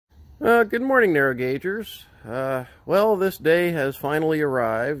Good morning, narrow gaugers. Well, this day has finally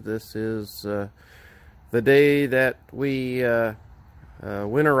arrived. This is the day that we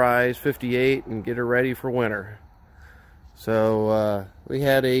winterize 58 and get her ready for winter. So we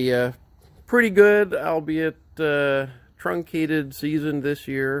had a pretty good, albeit truncated season this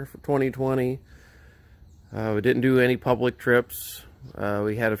year for 2020. We didn't do any public trips.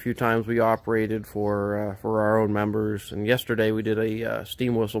 We had a few times we operated for our own members, and yesterday we did a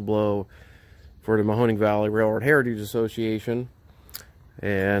steam whistle blow for the Mahoning Valley Railroad Heritage Association.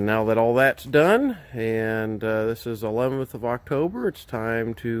 And now that all that's done, and this is 11th of October, it's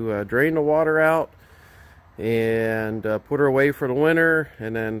time to drain the water out and put her away for the winter,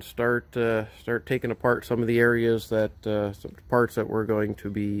 and then start taking apart some of the areas that some parts that we're going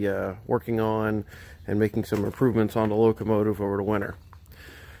to be working on and making some improvements on the locomotive over the winter.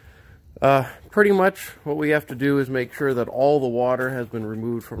 Pretty much what we have to do is make sure that all the water has been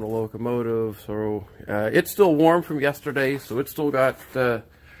removed from the locomotive. So it's still warm from yesterday, so it's still got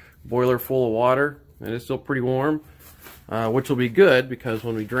boiler full of water, and it's still pretty warm, which will be good because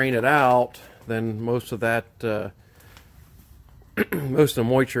when we drain it out, then most of that most of the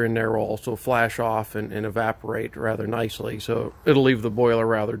moisture in there will also flash off and evaporate rather nicely, so it'll leave the boiler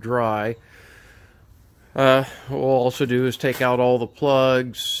rather dry. What we'll also do is take out all the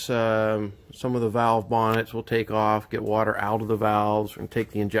plugs, some of the valve bonnets we'll take off, get water out of the valves, and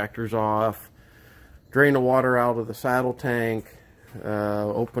take the injectors off, drain the water out of the saddle tank,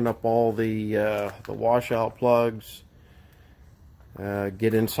 open up all the washout plugs,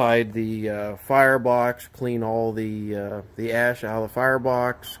 get inside the firebox, clean all the ash out of the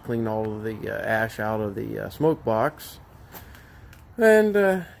firebox, clean all of the ash out of the smoke box, and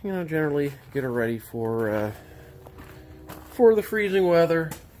you know, generally get her ready for the freezing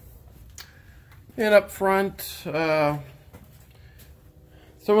weather. And up front, some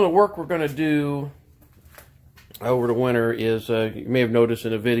of the work we're going to do over the winter is, you may have noticed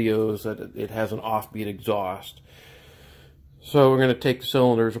in the videos that it has an offbeat exhaust. So we're going to take the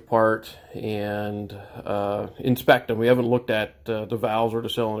cylinders apart and inspect them. We haven't looked at the valves or the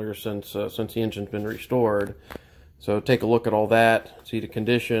cylinders since the engine's been restored. So take a look at all that, see the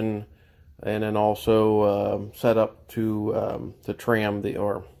condition, and then also set up to tram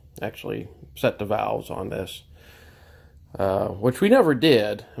or actually set the valves on this, which we never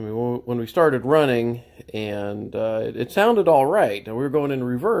did. I mean, when we started running, and it sounded all right, and we were going in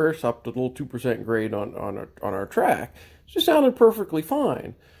reverse up to a little 2% grade on our track. It just sounded perfectly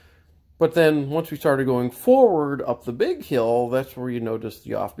fine. But then once we started going forward up the big hill, that's where you notice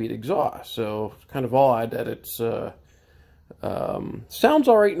the offbeat exhaust. So it's kind of odd that it's sounds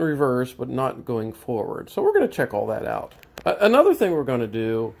all right in reverse, but not going forward. So we're going to check all that out. Another thing we're going to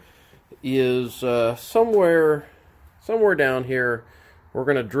do is somewhere down here, we're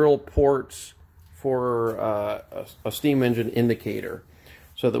going to drill ports for a steam engine indicator,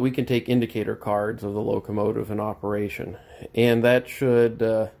 so that we can take indicator cards of the locomotive in operation, and that should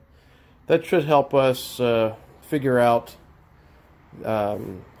help us figure out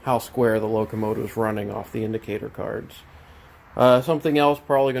how square the locomotive is running off the indicator cards. Something else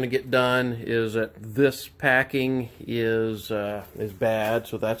probably going to get done is that this packing is bad,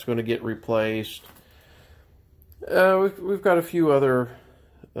 so that's going to get replaced. We've got a few other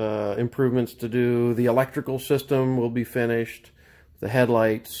improvements to do. The electrical system will be finished, the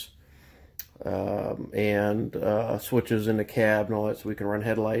headlights, and switches in the cab and all that, so we can run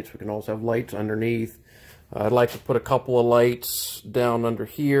headlights. We can also have lights underneath. I'd like to put a couple of lights down under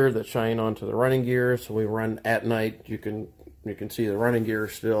here that shine onto the running gear, so we run at night. You can see the running gear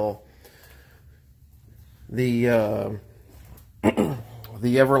still. The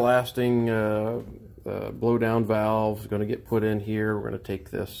the everlasting blow down valve is going to get put in here. We're going to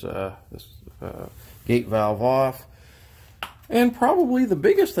take this gate valve off. And probably the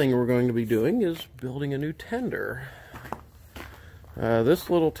biggest thing we're going to be doing is building a new tender. This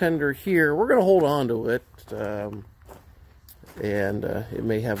little tender here, we're going to hold on to it, and it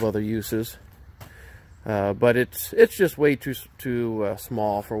may have other uses. But it's just way too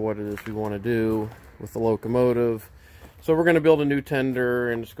small for what it is we want to do with the locomotive. So we're going to build a new tender,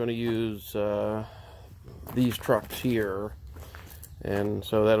 and it's going to use these trucks here. And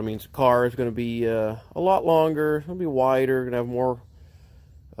so that means the car is going to be a lot longer, it'll be wider, going to have more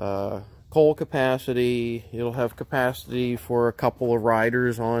coal capacity. It'll have capacity for a couple of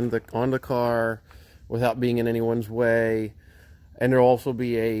riders on the car without being in anyone's way. And there'll also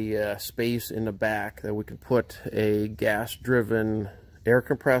be a space in the back that we can put a gas-driven air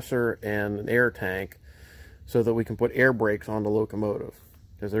compressor and an air tank, so that we can put air brakes on the locomotive,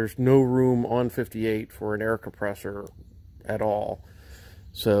 because there's no room on 58 for an air compressor at all.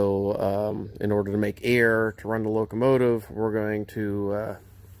 So in order to make air to run the locomotive, we're going to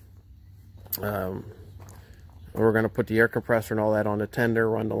put the air compressor and all that on the tender,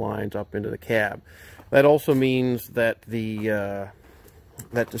 run the lines up into the cab. That also means that the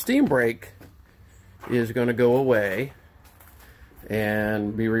steam brake is going to go away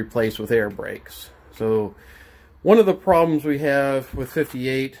and be replaced with air brakes. So one of the problems we have with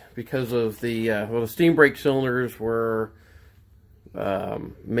 58, because of the steam brake cylinders were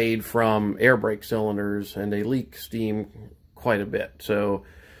made from air brake cylinders, and they leak steam quite a bit. So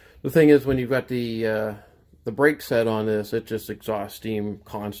the thing is, when you've got the brake set on this, it just exhausts steam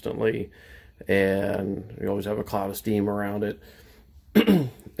constantly, and you always have a cloud of steam around it.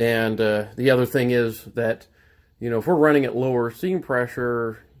 And the other thing is that, you know, if we're running at lower steam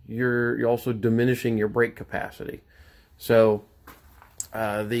pressure, you're also diminishing your brake capacity. So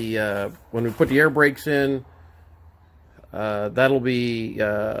when we put the air brakes in, that'll be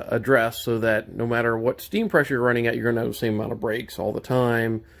addressed so that no matter what steam pressure you're running at, you're going to have the same amount of brakes all the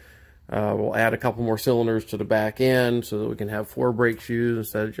time. We'll add a couple more cylinders to the back end so that we can have 4 brake shoes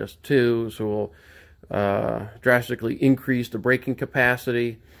instead of just 2. So we'll drastically increase the braking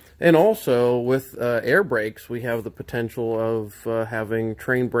capacity. And also with air brakes, we have the potential of having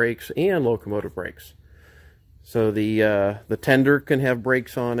train brakes and locomotive brakes. So the tender can have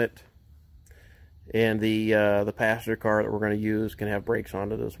brakes on it, and the passenger car that we're going to use can have brakes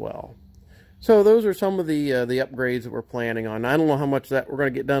on it as well. So those are some of the upgrades that we're planning on. I don't know how much that we're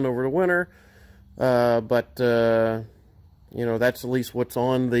going to get done over the winter, but you know, that's at least what's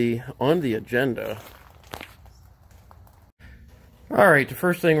on the agenda. All right, the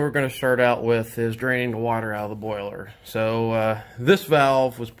first thing we're going to start out with is draining the water out of the boiler. So this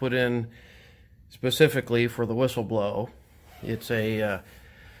valve was put in specifically for the whistle blow. It's a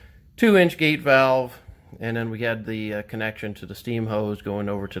 2-inch gate valve, and then we had the connection to the steam hose going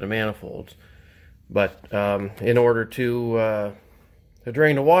over to the manifolds. But in order to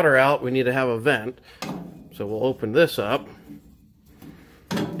drain the water out, we need to have a vent. So we'll open this up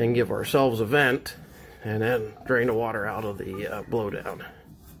and give ourselves a vent, and then drain the water out of the blowdown.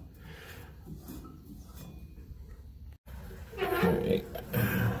 Right.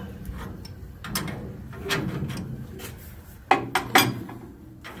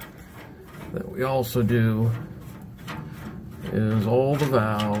 What we also do is all the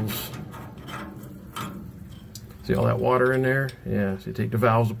valves. See all that water in there? Yeah, so you take the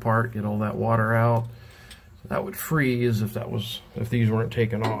valves apart, get all that water out. That would freeze if these weren't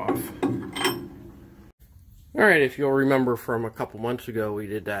taken off. All right, if you'll remember from a couple months ago, we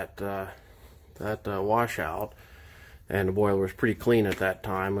did that washout, and the boiler was pretty clean at that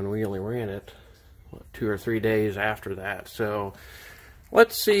time, and we only ran it 2 or 3 days after that. So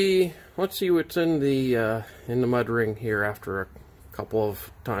let's see what's in the mud ring here after a couple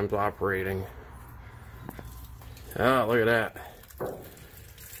of times operating. Oh, look at that.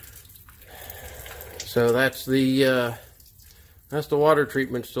 So that's the water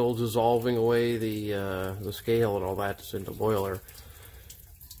treatment still dissolving away the scale and all that's in the boiler.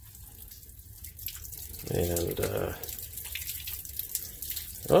 And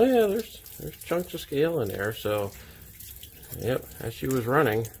oh yeah, there's chunks of scale in there. So yep, as she was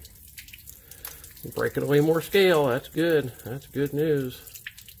running, breaking away more scale. That's good. That's good news.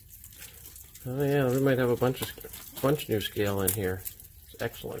 Oh yeah, we might have a bunch new scale in here. It's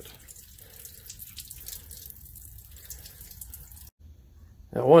excellent.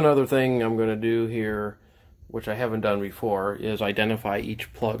 Now, one other thing I'm going to do here, which I haven't done before, is identify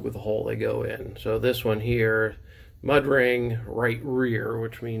each plug with the hole they go in. So this one here, mud ring, right rear,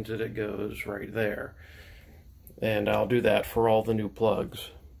 which means that it goes right there. And I'll do that for all the new plugs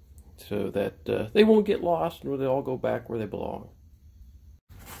so that they won't get lost and they all go back where they belong.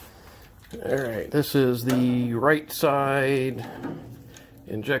 Alright, this is the right side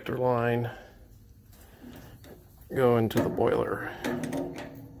injector line going to the boiler.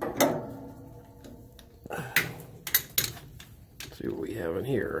 See what we have in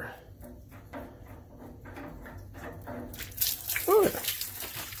here. Oh yeah,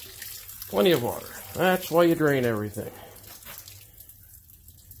 plenty of water. That's why you drain everything.